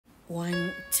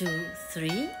1, 2,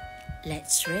 3.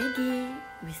 Let's ready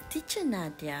with Teacher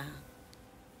Nadia.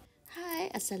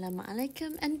 Hi,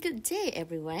 Assalamualaikum and good day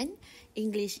everyone.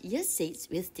 English Year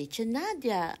 6 with Teacher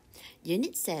Nadia.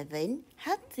 Unit 7,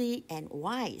 Healthy and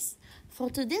Wise. For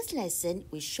today's lesson,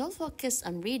 we shall focus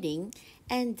on reading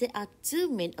and there are two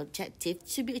main objectives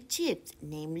to be achieved,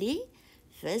 namely,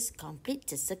 first, complete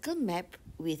the circle map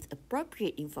with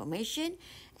appropriate information,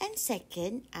 and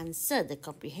second, answer the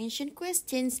comprehension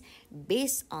questions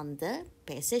based on the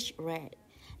passage read.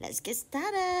 Let's get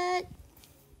started.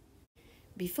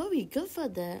 Before we go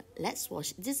further, let's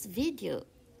watch this video.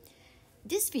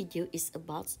 This video is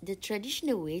about the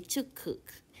traditional way to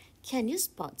cook. Can you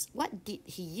spot what did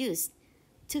he use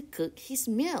to cook his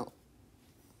meal?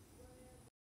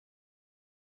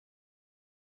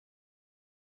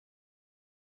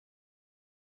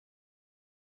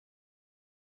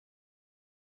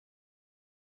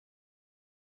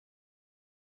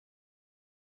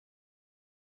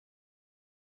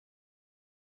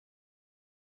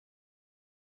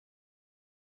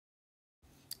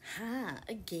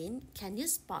 Again, can you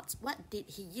spot what did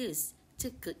he use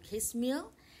to cook his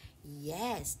meal?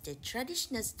 Yes, the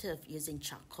traditional stove using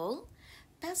charcoal,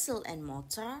 pestle and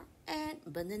mortar, and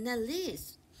banana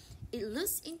leaves. It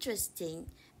looks interesting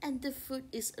and the food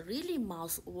is really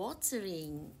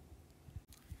mouth-watering.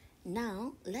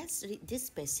 Now, let's read this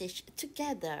passage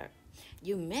together.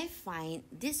 You may find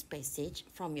this passage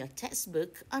from your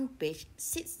textbook on page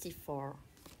 64.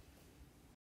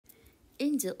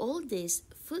 In the old days,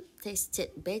 food tasted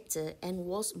better and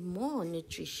was more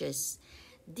nutritious.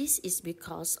 This is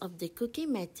because of the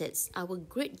cooking methods our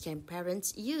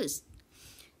great-grandparents used.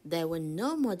 There were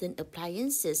no modern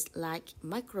appliances like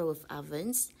microwave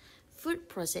ovens, food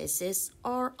processors,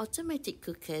 or automatic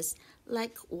cookers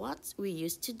like what we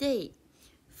use today.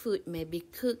 Food may be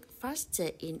cooked faster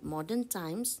in modern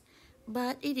times,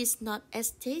 but it is not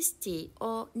as tasty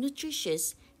or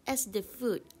nutritious as the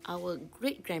food our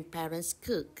great-grandparents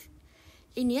cook.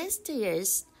 In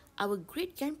yesteryears, our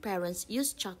great-grandparents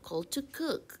used charcoal to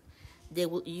cook. They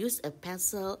would use a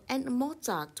pestle and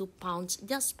mortar to pound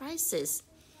their spices.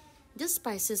 The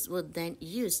spices were then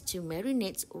used to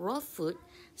marinate raw food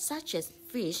such as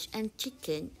fish and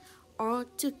chicken or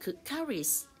to cook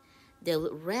curries. They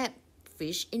would wrap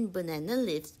fish in banana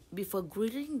leaves before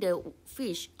grilling the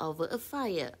fish over a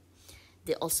fire.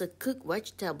 They also cooked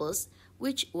vegetables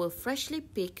which were freshly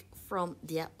picked from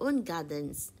their own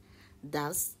gardens.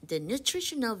 Thus, the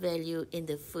nutritional value in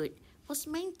the food was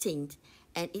maintained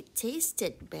and it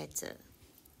tasted better.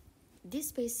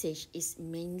 This passage is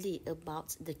mainly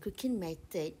about the cooking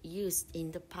method used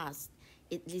in the past.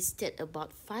 It listed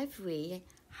about 5 ways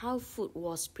how food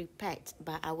was prepared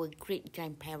by our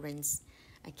great-grandparents.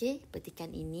 Okey,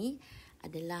 petikan ini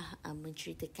adalah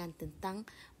menceritakan tentang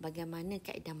bagaimana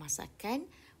kaedah masakan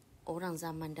orang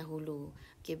zaman dahulu.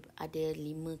 Okay, ada 5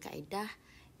 kaedah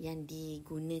yang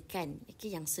digunakan,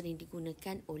 okay, yang sering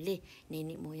digunakan oleh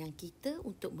nenek moyang kita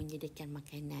untuk menyediakan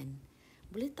makanan.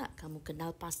 Boleh tak kamu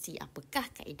kenal pasti apakah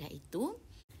kaedah itu?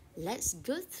 Let's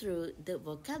go through the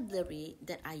vocabulary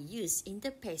that I use in the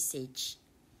passage.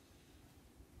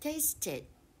 Tasted,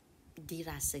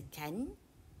 dirasakan.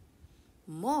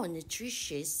 More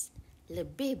nutritious,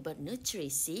 lebih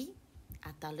bernutrisi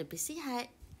atau lebih sihat.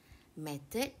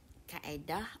 Method,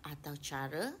 kaedah atau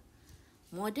cara.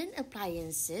 Modern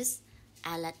appliances,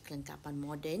 alat kelengkapan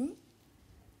moden.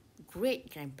 Great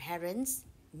grandparents,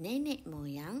 nenek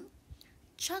moyang.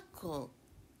 Charcoal,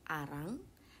 arang.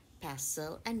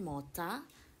 Pestle and mortar,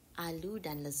 alu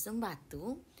dan lesung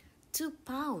batu. To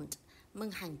pound,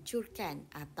 menghancurkan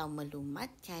atau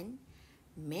melumatkan.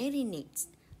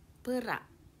 Marinate, perap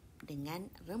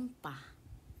dengan rempah.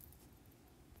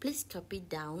 Please copy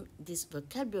down this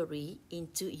vocabulary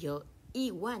into your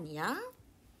E1, ya?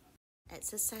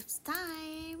 Exercise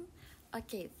time.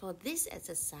 Okay, for this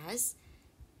exercise,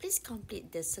 please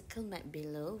complete the circle map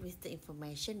below with the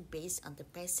information based on the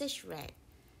passage read.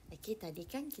 Okay, tadi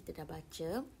kan kita dah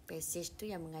baca passage tu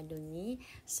yang mengandungi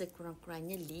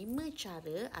sekurang-kurangnya 5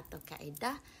 cara atau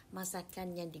kaedah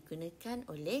masakan yang digunakan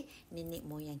oleh nenek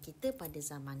moyang kita pada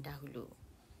zaman dahulu.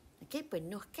 Okay,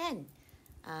 penuhkan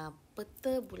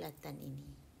peta bulatan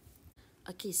ini.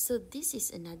 Okay, so this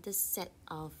is another set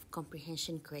of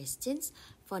comprehension questions.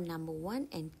 For number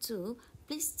 1 and 2,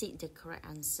 please tick the correct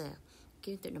answer.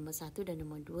 Okay, untuk nombor 1 dan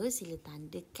nombor 2, sila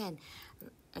tandakan.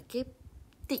 Okay,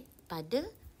 tick pada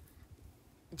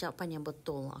jawapan yang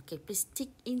betul. Okay, please tick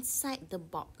inside the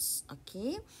box.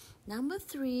 Okay, number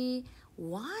 3,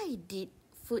 why did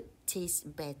food taste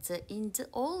better in the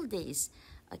old days?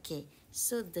 Okay,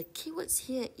 so the keywords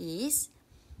here is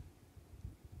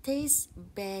taste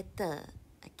better.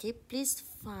 Okay, please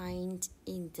find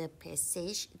in the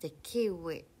passage the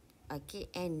keyword. Okay,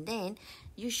 and then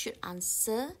you should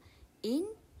answer in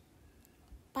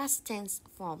past tense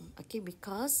form. Okay,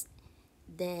 because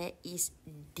there is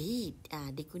did.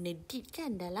 Dia guna did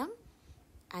kan dalam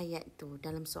ayat tu.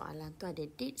 Dalam soalan tu ada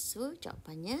did. So,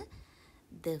 jawapannya,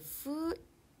 the food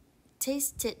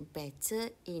tasted better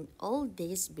in old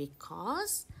days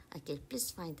because... Okay,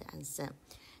 please find the answer.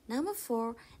 Number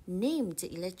 4, name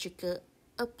the electrical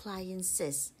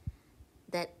appliances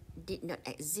that did not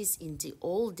exist in the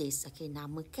old days. Okay,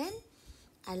 namakan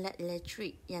alat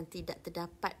elektrik yang tidak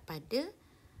terdapat pada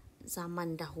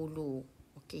zaman dahulu.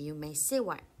 Okay, you may say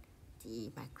what?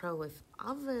 The microwave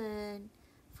oven,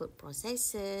 food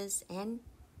processors, and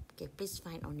okay, please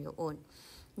find on your own.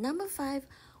 Number 5,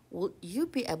 would you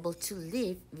be able to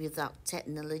live without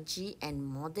technology and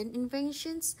modern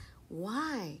inventions?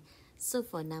 Why? So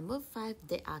for number 5,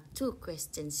 there are 2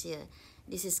 questions here.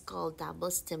 This is called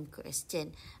double stem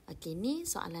question. Okay, ni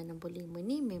soalan nombor 5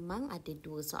 ni memang ada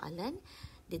 2 soalan.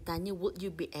 Dia tanya, would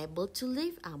you be able to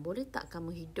live? Boleh tak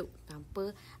kamu hidup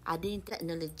tanpa adanya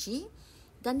teknologi?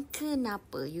 Dan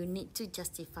kenapa? You need to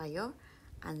justify your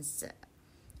answer.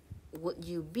 Would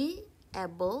you be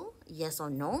able? Yes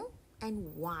or no?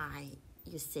 And why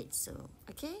you said so.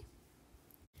 Okay?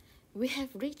 We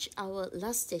have reached our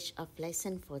last stage of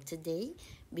lesson for today.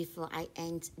 Before I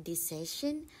end this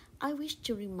session, I wish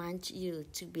to remind you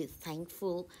to be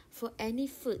thankful for any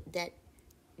food that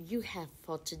you have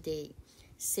for today.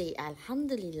 Say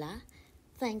Alhamdulillah.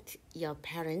 Thank your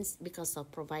parents because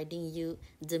of providing you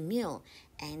the meal.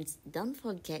 And don't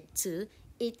forget to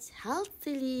eat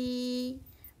healthily.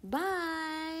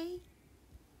 Bye.